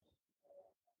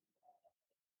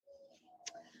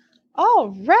All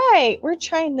right, we're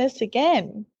trying this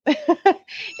again.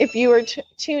 If you were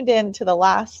tuned in to the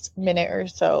last minute or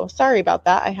so, sorry about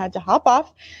that. I had to hop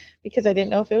off because I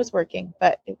didn't know if it was working,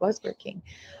 but it was working.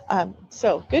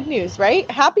 So good news, right?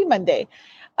 Happy Monday.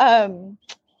 Um,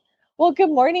 well, good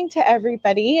morning to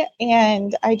everybody.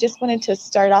 And I just wanted to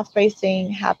start off by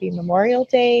saying happy Memorial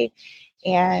Day.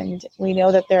 And we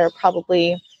know that there are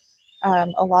probably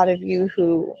a lot of you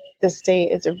who this day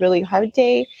is a really hard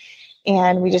day,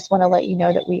 and we just want to let you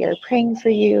know that we are praying for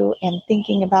you and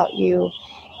thinking about you,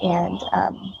 and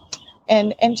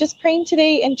and just praying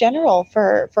today in general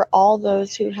for all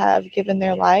those who have given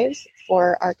their lives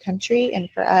for our country and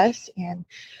for us. And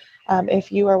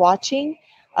if you are watching,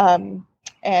 um,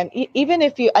 and even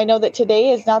if you, I know that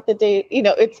today is not the day.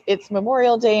 It's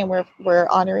Memorial Day, and we're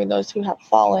honoring those who have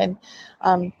fallen.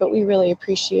 But we really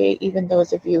appreciate even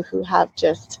those of you who have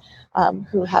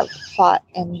fought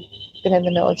and been in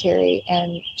the military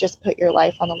and just put your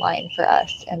life on the line for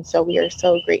us. And so we are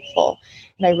so grateful.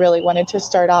 And I really wanted to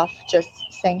start off just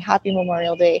saying Happy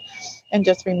Memorial Day, and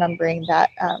just remembering that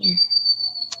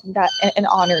and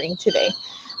honoring today.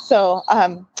 So,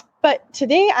 but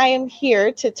today I am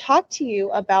here to talk to you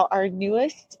about our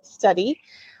newest study,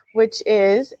 which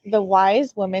is The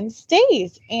Wise Woman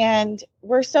Stays. And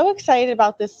we're so excited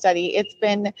about this study. It's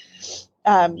been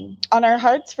on our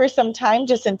hearts for some time,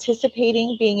 just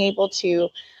anticipating being able to,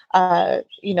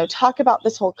 talk about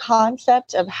this whole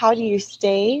concept of how do you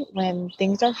stay when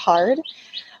things are hard,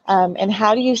 and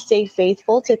how do you stay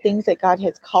faithful to things that God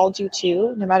has called you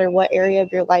to, no matter what area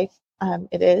of your life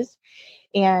it is.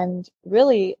 And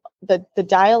really, the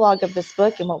dialogue of this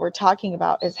book and what we're talking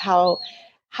about is how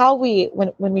we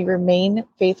when we remain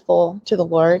faithful to the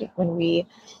Lord, when we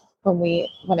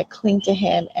want to cling to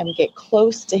Him and get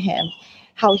close to Him,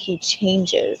 how He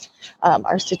changes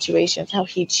our situations, how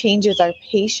He changes our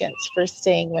patience for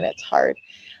staying when it's hard.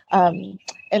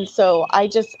 And so I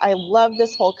love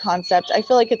this whole concept. I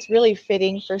feel like it's really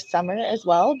fitting for summer as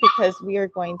well, because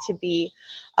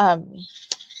um,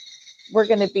 we're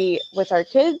going to be with our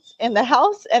kids in the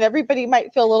house, and everybody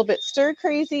might feel a little bit stir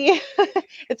crazy.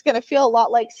 It's going to feel a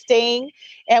lot like staying.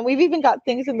 And we've even got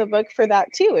things in the book for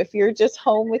that too. If you're just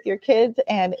home with your kids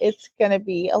and it's going to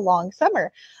be a long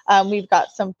summer, we've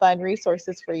got some fun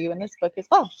resources for you in this book as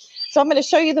well. So I'm going to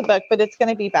show you the book, but it's going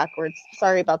to be backwards.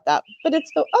 Sorry about that. But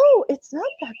it's not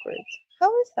backwards.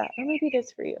 How is that? Or maybe it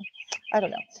is for you. I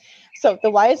don't know. So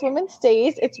The Wise Woman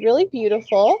Stays. It's really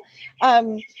beautiful.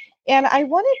 Um, and I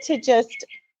wanted to just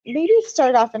maybe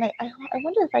start off, and I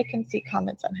wonder if I can see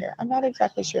comments on here. I'm not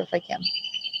exactly sure if I can.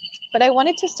 But I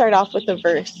wanted to start off with a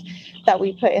verse that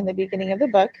we put in the beginning of the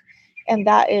book, and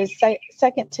that is 2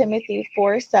 Timothy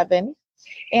 4:7.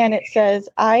 And it says,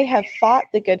 I have fought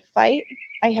the good fight.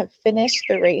 I have finished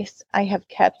the race. I have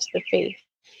kept the faith.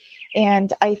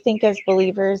 And I think as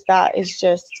believers, that is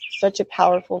just such a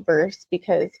powerful verse,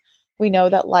 because we know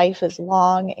that life is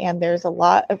long and there's a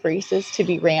lot of races to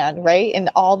be ran, right? In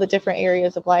all the different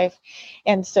areas of life.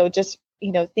 And so just,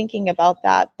 thinking about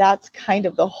that, that's kind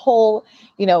of the whole,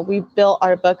 we built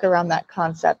our book around that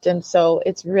concept. And so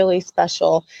it's really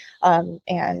special. And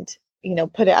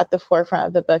put it at the forefront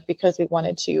of the book because we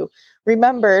wanted to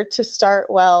remember to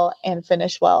start well and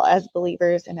finish well as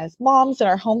believers and as moms in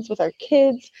our homes with our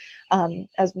kids,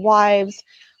 as wives,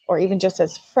 or even just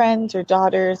as friends or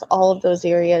daughters, all of those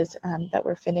areas, that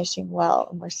we're finishing well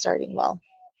and we're starting well.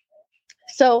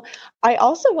 So I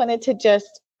also wanted to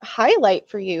just highlight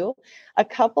for you a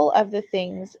couple of the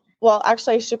things. Well,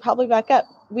 actually, I should probably back up.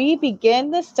 We begin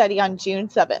this study on June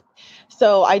 7th.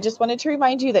 So I just wanted to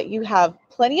remind you that you have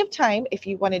plenty of time if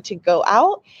you wanted to go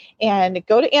out and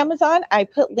go to Amazon. I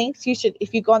put links.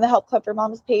 If you go on the Help Club for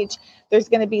Moms page, there's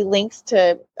going to be links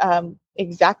to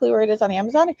exactly where it is on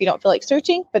Amazon if you don't feel like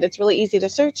searching, but it's really easy to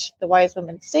search The Wise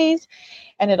Woman Stays,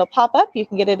 and it'll pop up. You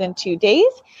can get it in 2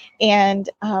 days. And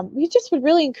we just would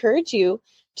really encourage you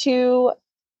to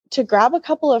grab a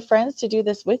couple of friends to do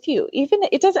this with you. Even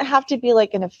it doesn't have to be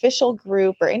like an official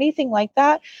group or anything like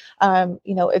that.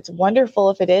 It's wonderful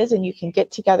if it is, and you can get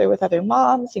together with other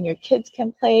moms and your kids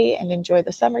can play and enjoy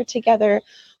the summer together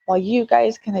while you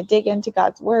guys kind of dig into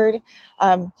God's word.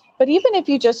 But even if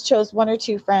you just chose 1 or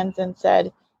 2 friends and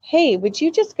said, hey, would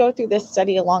you just go through this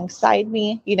study alongside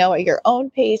me, at your own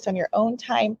pace, on your own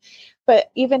time? But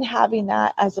even having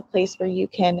that as a place where you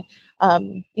can,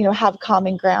 have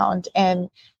common ground and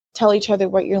tell each other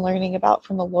what you're learning about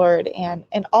from the Lord,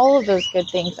 and all of those good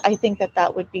things, I think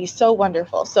that would be so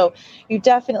wonderful. So you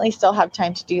definitely still have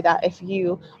time to do that if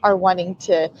you are wanting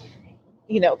to,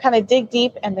 kind of dig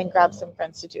deep and then grab some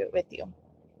friends to do it with you.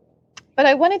 But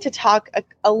I wanted to talk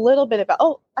a little bit about,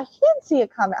 oh, I can see a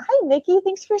comment. Hi, Nikki.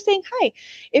 Thanks for saying hi.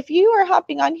 If you are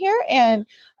hopping on here and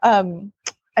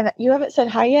you haven't said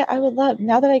hi yet, I would love,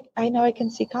 now that I know I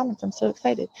can see comments, I'm so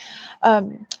excited.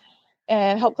 And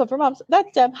Help Club for Moms.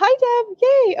 That's Deb. Hi, Deb.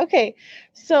 Yay. Okay.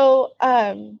 So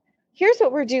here's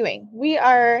what we're doing. We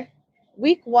are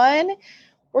week 1.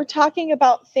 We're talking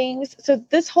about things. So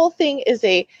this whole thing is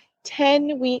a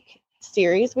 10-week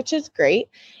series, which is great.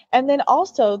 And then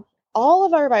also all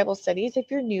of our Bible studies, if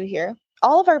you're new here,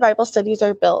 all of our Bible studies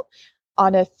are built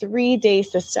on a 3-day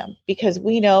system because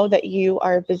we know that you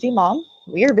are a busy mom.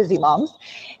 We are busy moms.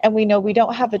 And we know we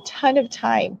don't have a ton of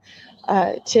time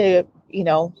to,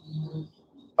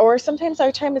 or sometimes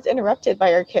our time is interrupted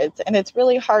by our kids and it's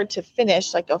really hard to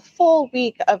finish like a full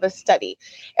week of a study.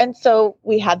 And so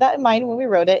we had that in mind when we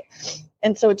wrote it.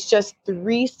 And so it's just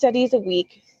 3 studies a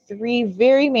week, 3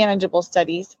 very manageable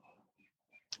studies.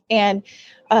 And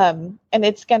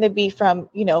it's going to be from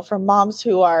moms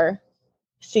who are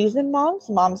seasoned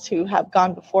moms who have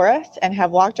gone before us and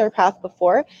have walked our path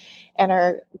before and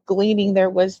are gleaning their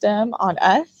wisdom on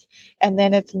us. And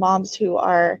then it's moms who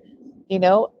are,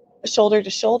 shoulder to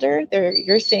shoulder. They're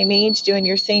your same age, doing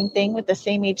your same thing with the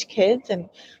same age kids and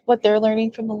what they're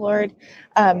learning from the Lord.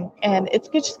 And it's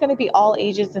just going to be all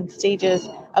ages and stages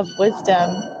of wisdom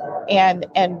and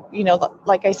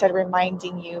like I said,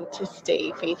 reminding you to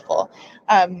stay faithful.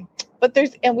 But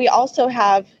we also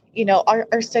have,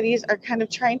 our studies are kind of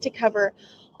trying to cover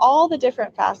all the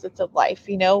different facets of life.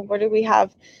 What do we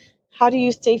have? How do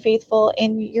you stay faithful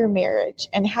in your marriage?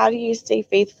 And how do you stay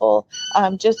faithful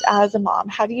just as a mom?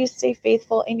 How do you stay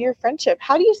faithful in your friendship?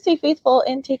 How do you stay faithful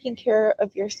in taking care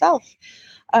of yourself?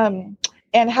 And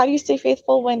how do you stay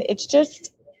faithful when it's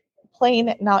just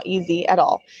plain not easy at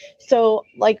all? So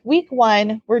like week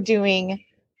 1, we're doing,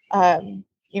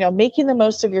 making the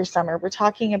most of your summer. We're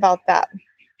talking about that.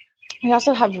 We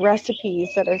also have recipes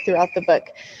that are throughout the book.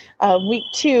 Week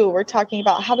 2, we're talking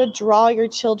about how to draw your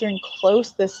children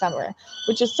close this summer,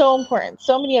 which is so important.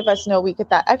 So many of us know we get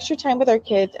that extra time with our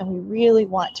kids and we really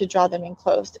want to draw them in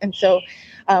close. And so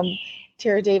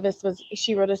Tara Davis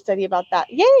she wrote a study about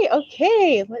that. Yay.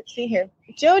 Okay. Let's see here.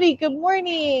 Jody, good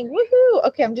morning. Woohoo.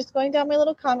 Okay. I'm just going down my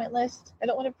little comment list. I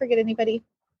don't want to forget anybody.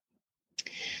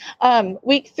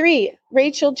 Week 3,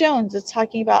 Rachel Jones is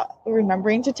talking about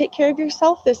remembering to take care of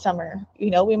yourself this summer.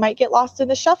 We might get lost in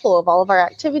the shuffle of all of our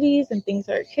activities and things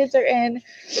that our kids are in.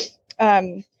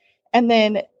 And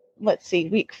then let's see,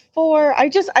 week 4, I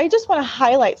just want to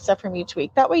highlight stuff from each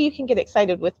week. That way you can get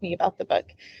excited with me about the book.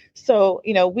 So,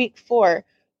 week 4,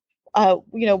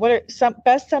 what are some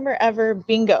best summer ever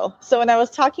bingo. So when I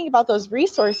was talking about those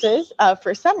resources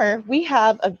for summer, we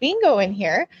have a bingo in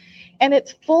here. And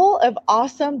it's full of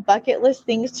awesome bucket list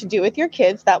things to do with your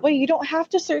kids. That way you don't have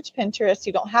to search Pinterest.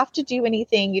 You don't have to do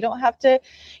anything. You don't have to,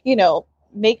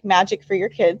 make magic for your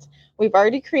kids. We've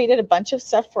already created a bunch of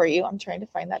stuff for you. I'm trying to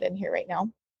find that in here right now.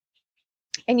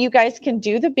 And you guys can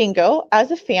do the bingo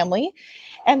as a family.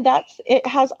 And it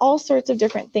has all sorts of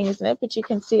different things in it, but you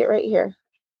can see it right here.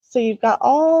 So you've got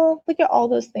look at all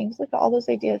those things, look at all those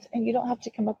ideas, and you don't have to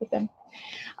come up with them.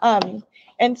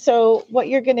 And so what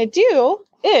you're going to do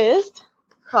is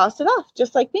cross it off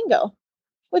just like bingo,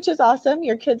 which is awesome.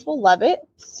 Your kids will love it.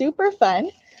 Super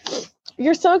fun.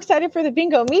 You're so excited for the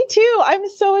bingo. Me too. I'm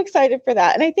so excited for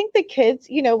that. And I think the kids,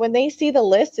 when they see the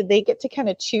list and they get to kind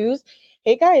of choose,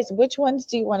 hey guys, which ones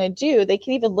do you want to do? They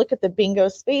can even look at the bingo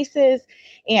spaces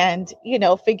and,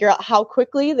 figure out how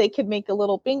quickly they could make a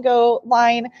little bingo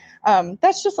line.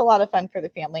 That's just a lot of fun for the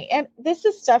family. And this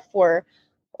is stuff for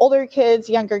older kids,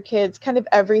 younger kids, kind of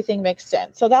everything mixed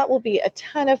in. So that will be a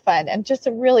ton of fun and just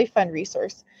a really fun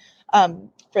resource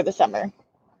for the summer.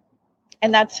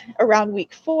 And that's around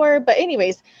week 4. But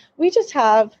anyways, we just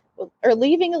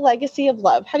leaving a legacy of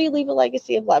love. How do you leave a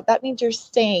legacy of love? That means you're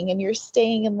staying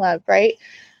in love, right?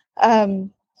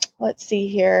 Let's see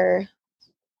here.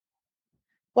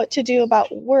 What to do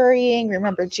about worrying.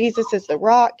 Remember, Jesus is the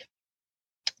rock.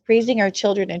 Raising our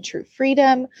children in true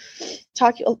freedom,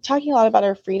 talking a lot about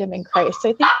our freedom in Christ. So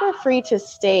I think we're free to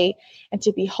stay and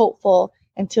to be hopeful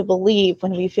and to believe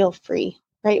when we feel free,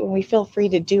 right? When we feel free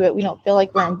to do it, we don't feel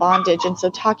like we're in bondage. And so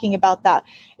talking about that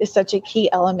is such a key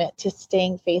element to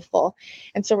staying faithful.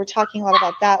 And so we're talking a lot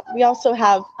about that. We also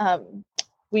have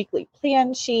weekly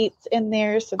plan sheets in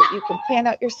there so that you can plan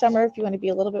out your summer if you want to be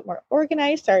a little bit more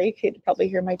organized. Sorry, you could probably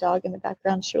hear my dog in the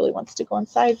background. She really wants to go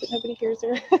inside, but nobody hears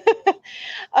her.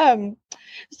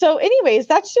 So anyways,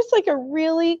 that's just like a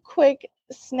really quick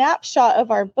snapshot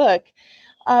of our book.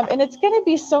 And it's going to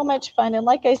be so much fun. And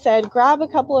like I said, grab a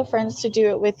couple of friends to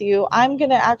do it with you. I'm going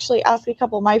to actually ask a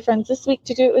couple of my friends this week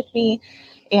to do it with me.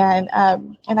 And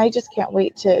I just can't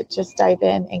wait to just dive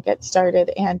in and get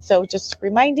started. And so just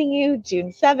reminding you,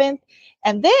 June 7th.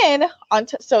 And then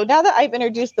so now that I've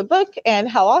introduced the book and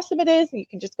how awesome it is, you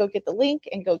can just go get the link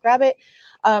and go grab it.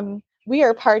 We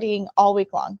are partying all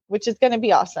week long, which is going to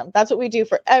be awesome. That's what we do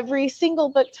for every single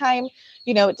book time.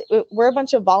 We're a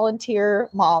bunch of volunteer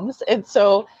moms. And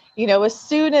so, as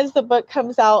soon as the book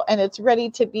comes out and it's ready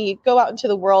to go out into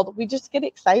the world, we just get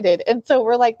excited. And so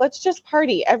we're like, let's just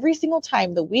party every single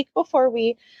time. The week before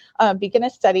we begin a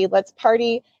study, let's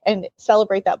party and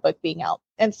celebrate that book being out.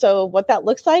 And so what that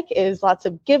looks like is lots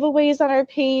of giveaways on our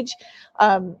page.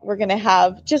 We're going to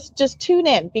have just tune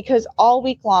in, because all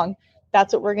week long,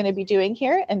 that's what we're going to be doing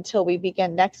here until we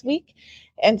begin next week.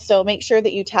 And so make sure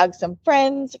that you tag some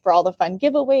friends for all the fun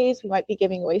giveaways. We might be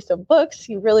giving away some books.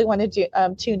 You really want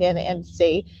to tune in and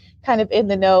stay kind of in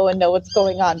the know and know what's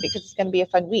going on, because it's going to be a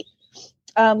fun week.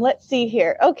 Let's see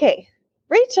here. Okay.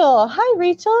 Rachel. Hi,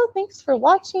 Rachel. Thanks for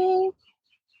watching.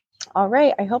 All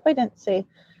right. I hope I didn't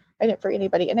forget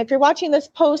anybody. And if you're watching this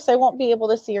post, I won't be able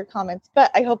to see your comments,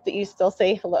 but I hope that you still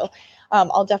say hello.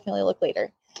 I'll definitely look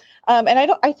later.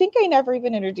 And I think I never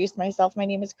even introduced myself. My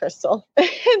name is Crystal.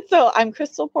 And so I'm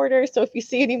Crystal Porter. So if you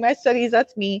see any of my studies,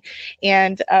 that's me.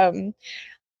 And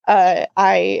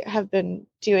I have been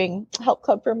doing Help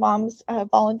Club for Moms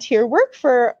volunteer work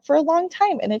for a long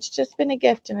time. And it's just been a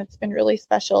gift, and it's been really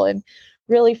special and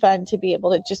really fun to be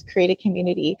able to just create a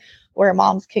community where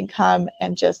moms can come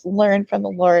and just learn from the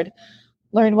Lord,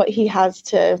 learn what he has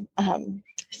to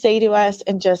say to us,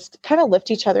 and just kind of lift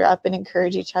each other up and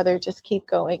encourage each other. Just keep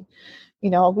going. We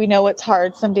know it's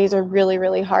hard. Some days are really,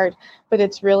 really hard, but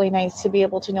it's really nice to be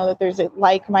able to know that there's a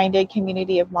like-minded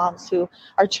community of moms who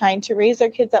are trying to raise their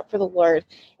kids up for the Lord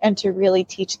and to really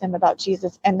teach them about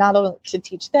Jesus, and not only to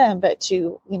teach them, but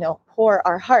to, pour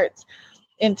our hearts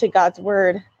into God's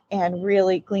word and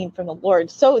really glean from the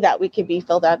Lord so that we can be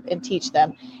filled up and teach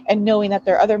them. And knowing that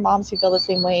there are other moms who feel the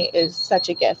same way is such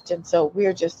a gift. And so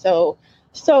we're just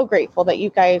so grateful that you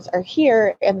guys are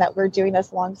here and that we're doing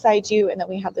this alongside you and that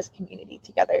we have this community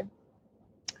together.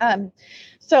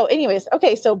 So anyways,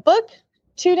 okay. So book,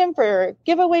 tune in for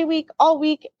giveaway week, all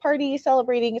week, party,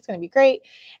 celebrating. It's going to be great.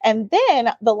 And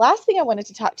then the last thing I wanted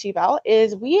to talk to you about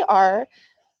is we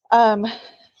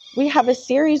have a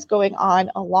series going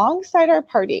on alongside our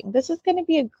partying. This is going to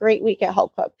be a great week at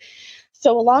Help Club.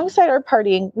 So alongside our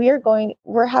partying,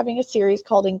 we're having a series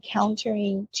called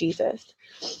Encountering Jesus.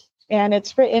 And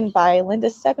it's written by Linda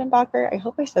Steppenbacher. I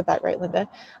hope I said that right, Linda.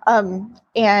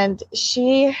 And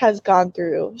she has gone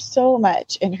through so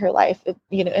much in her life,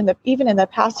 even in the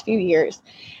past few years.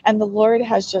 And the Lord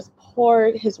has just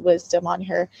poured his wisdom on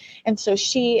her. And so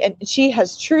she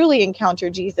has truly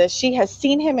encountered Jesus. She has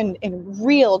seen him in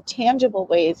real, tangible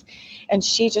ways. And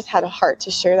she just had a heart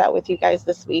to share that with you guys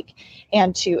this week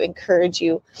and to encourage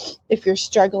you if you're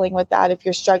struggling with that, if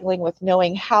you're struggling with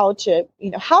knowing how to,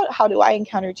 how do I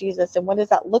encounter Jesus, and what does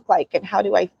that look like, and how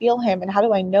do I feel him, and how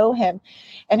do I know him,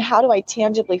 and how do I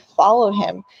tangibly follow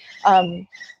him?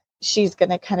 She's going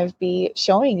to kind of be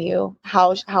showing you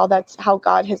how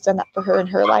God has done that for her in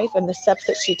her life, and the steps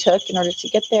that she took in order to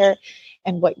get there,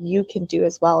 and what you can do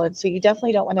as well. And so you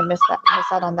definitely don't want to miss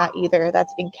out on that either.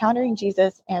 That's Encountering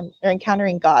Jesus or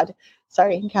Encountering God.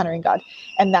 Encountering God.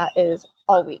 And that is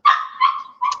all week.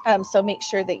 So make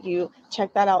sure that you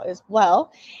check that out as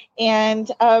well.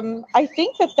 And I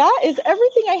think that is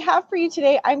everything I have for you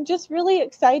today. I'm just really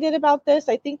excited about this.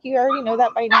 I think you already know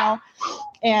that by now.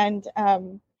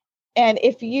 And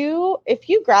if you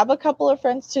grab a couple of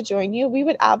friends to join you, we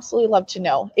would absolutely love to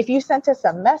know. If you sent us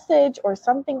a message or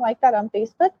something like that on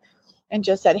Facebook and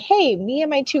just said, hey, me and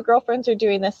my 2 girlfriends are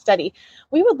doing this study,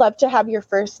 we would love to have your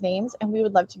first names, and we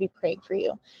would love to be praying for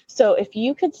you. So if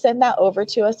you could send that over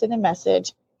to us in a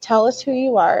message, tell us who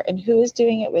you are and who is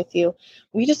doing it with you.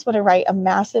 We just want to write a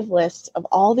massive list of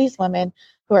all these women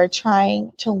who are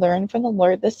trying to learn from the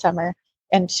Lord this summer,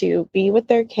 and to be with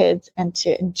their kids and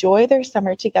to enjoy their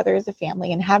summer together as a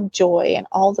family and have joy and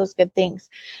all those good things.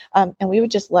 And we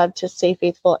would just love to stay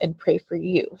faithful and pray for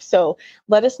you. So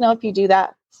let us know if you do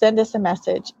that. Send us a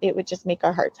message. It would just make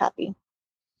our hearts happy.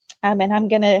 And I'm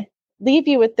going to leave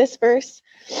you with this verse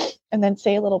and then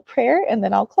say a little prayer, and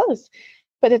then I'll close.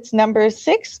 But it's Numbers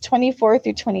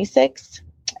 6:24-26.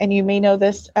 And you may know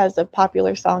this as a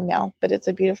popular song now, but it's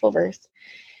a beautiful verse.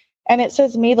 And it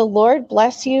says, may the Lord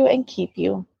bless you and keep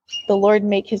you. The Lord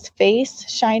make his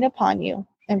face shine upon you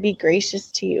and be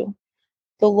gracious to you.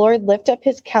 The Lord lift up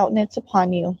his countenance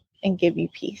upon you and give you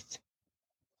peace.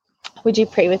 Would you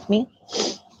pray with me?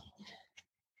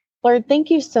 Lord, thank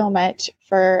you so much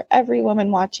for every woman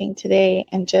watching today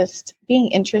and just being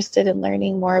interested in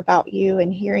learning more about you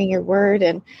and hearing your word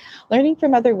and learning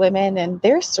from other women and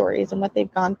their stories and what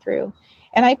they've gone through.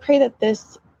 And I pray that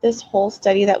this whole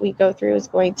study that we go through is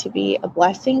going to be a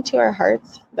blessing to our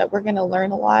hearts, that we're going to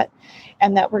learn a lot,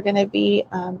 and that we're going to be,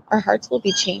 our hearts will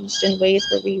be changed in ways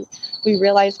where we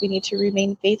realize we need to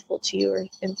remain faithful to you or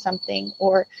in something,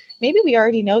 or maybe we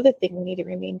already know the thing we need to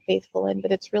remain faithful in,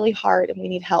 but it's really hard and we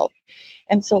need help.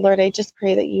 And so, Lord, I just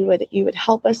pray that you would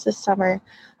help us this summer,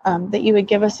 that you would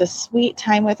give us a sweet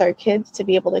time with our kids to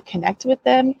be able to connect with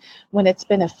them when it's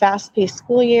been a fast-paced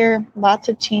school year, lots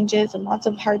of changes and lots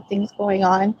of hard things going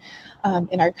on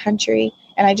in our country.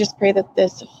 And I just pray that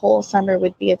this whole summer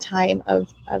would be a time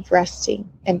of resting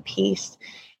and peace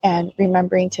and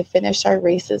remembering to finish our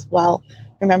races well,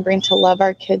 remembering to love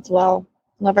our kids well,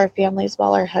 love our families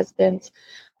well, our husbands,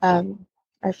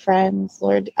 our friends.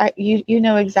 Lord, you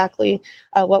know exactly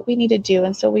what we need to do.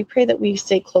 And so we pray that we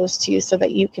stay close to you so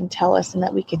that you can tell us and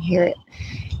that we can hear it.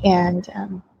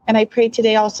 And I pray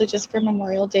today also just for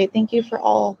Memorial Day. Thank you for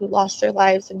all who lost their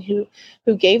lives and who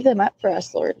gave them up for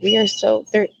us, Lord. We are so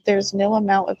there. There's no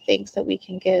amount of thanks that we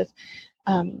can give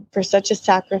for such a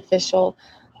sacrificial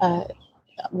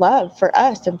love for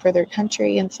us and for their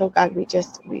country. And so, God, we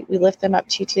lift them up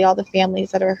to you today, all the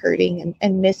families that are hurting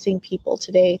and missing people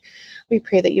today. We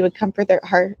pray that you would comfort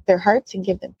their hearts and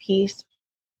give them peace.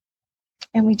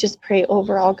 And we just pray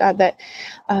overall, God, that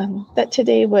that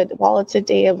today would, while it's a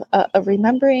day of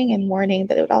remembering and mourning,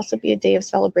 that it would also be a day of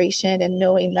celebration and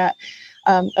knowing that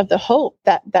of the hope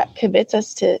that commits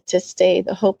us to stay,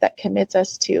 the hope that commits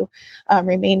us to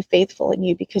remain faithful in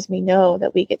you, because we know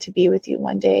that we get to be with you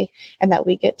one day and that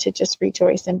we get to just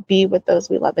rejoice and be with those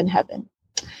we love in heaven.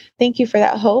 Thank you for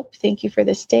that hope. Thank you for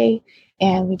this day.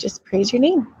 And we just praise your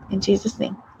name in Jesus'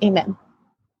 name. Amen.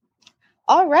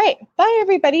 All right. Bye,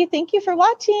 everybody. Thank you for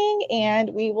watching,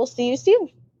 and we will see you soon.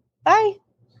 Bye.